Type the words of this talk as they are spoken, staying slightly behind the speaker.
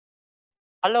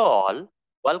Hello all,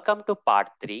 welcome to part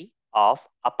 3 of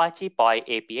Apache POI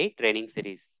API training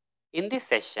series. In this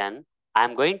session, I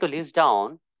am going to list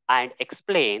down and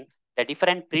explain the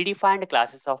different predefined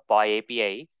classes of POI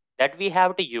API that we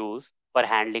have to use for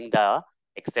handling the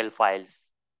Excel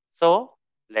files. So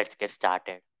let's get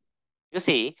started. You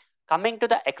see, coming to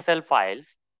the Excel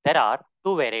files, there are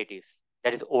two varieties,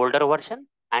 that is older version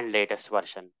and latest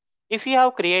version. If you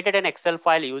have created an Excel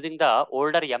file using the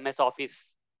older MS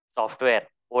Office software,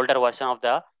 older version of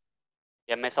the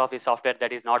MS Office software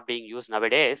that is not being used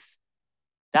nowadays,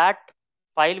 that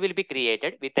file will be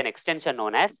created with an extension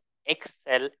known as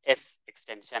XLS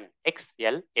extension,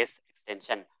 XLS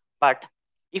extension. But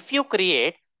if you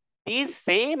create these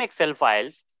same Excel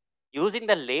files using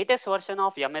the latest version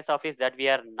of MS Office that we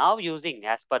are now using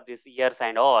as per this years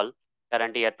and all,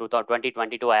 current year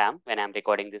 2022 I am when I am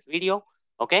recording this video.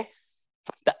 Okay,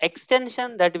 the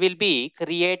extension that will be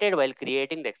created while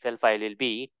creating the Excel file will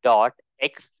be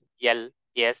 .xlsx.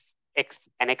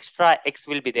 An extra x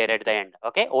will be there at the end.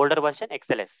 Okay, older version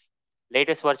XLS,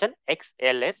 latest version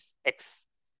XLSX.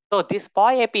 So this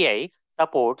POI API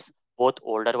supports both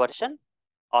older version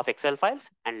of Excel files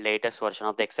and latest version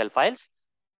of the Excel files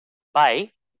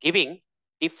by giving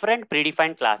different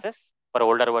predefined classes for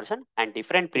older version and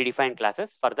different predefined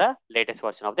classes for the latest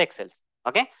version of the Excels.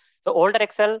 Okay. So older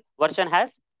Excel version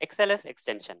has XLS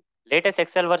extension. Latest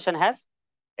Excel version has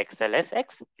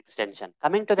XLSX extension.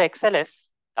 Coming to the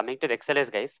XLS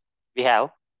guys, we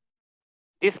have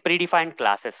these predefined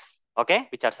classes, okay,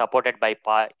 which are supported by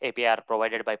POI API, are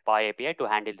provided by POI API to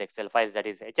handle the Excel files, that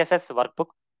is HSS workbook,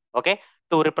 okay,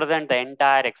 to represent the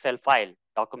entire Excel file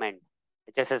document.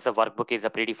 HSS workbook is a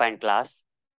predefined class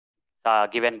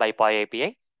given by POI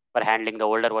API for handling the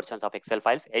older versions of Excel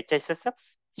files. HSSF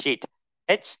sheet,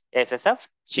 HSSF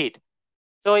sheet.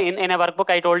 So in a workbook,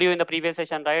 I told you in the previous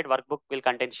session, right? Workbook will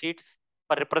contain sheets.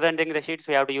 For representing the sheets,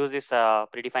 we have to use this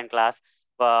predefined class.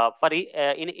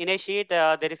 In a sheet,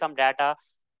 there is some data.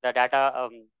 The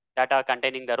data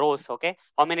containing the rows. Okay,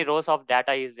 how many rows of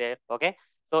data is there? Okay,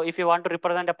 so if you want to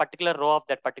represent a particular row of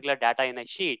that particular data in a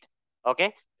sheet,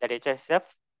 okay, that HSF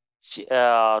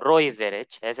row is there.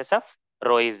 HSSF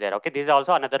row is there. Okay, this is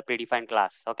also another predefined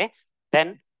class. Okay,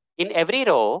 then in every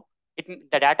row,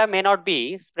 the data may not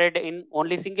be spread in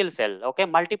only single cell, okay,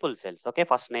 multiple cells, okay,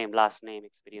 first name, last name,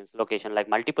 experience, location, like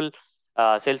multiple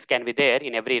cells can be there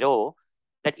in every row,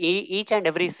 that each and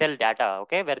every cell data,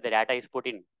 okay, where the data is put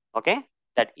in, okay,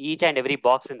 that each and every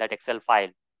box in that Excel file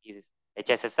is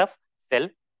HSSF cell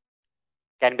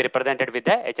can be represented with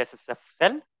the HSSF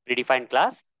cell predefined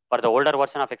class for the older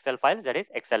version of Excel files, that is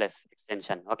XLS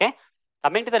extension. Okay.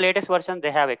 Coming to the latest version,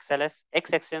 they have XLS X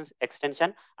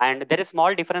extension, and there is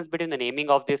small difference between the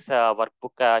naming of this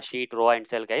workbook sheet, row, and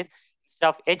cell, guys. Instead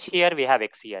of H here, we have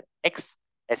X here. X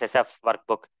SSF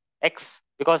workbook. X,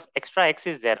 because extra X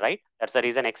is there, right? That's the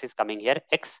reason X is coming here.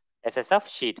 X SSF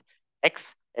sheet.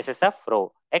 X SSF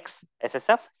row. X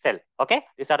SSF cell. Okay.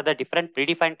 These are the different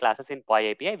predefined classes in POI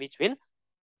API,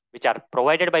 which are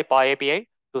provided by POI API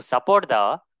to support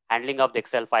the handling of the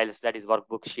Excel files, that is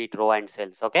workbook, sheet, row, and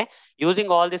cells. Okay. Using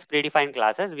all these predefined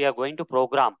classes, we are going to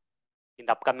program in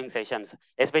the upcoming sessions,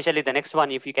 especially the next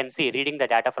one. If you can see, reading the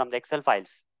data from the Excel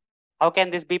files. How can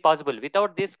this be possible?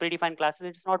 Without these predefined classes,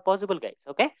 it's not possible, guys.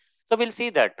 Okay. So we'll see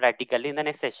that practically in the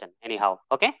next session anyhow.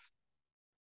 Okay.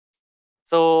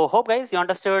 So hope guys you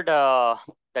understood the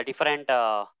different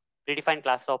predefined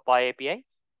classes of POI API.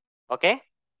 Okay,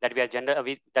 that we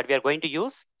are going to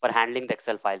use for handling the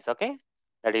Excel files. Okay,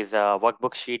 that is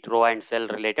workbook, sheet, row, and cell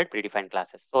related predefined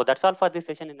classes. So that's all for this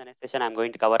session. In the next session, I'm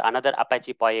going to cover another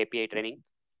Apache POI API training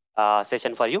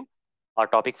session for you or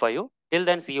topic for you. Till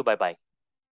then, see you. Bye bye.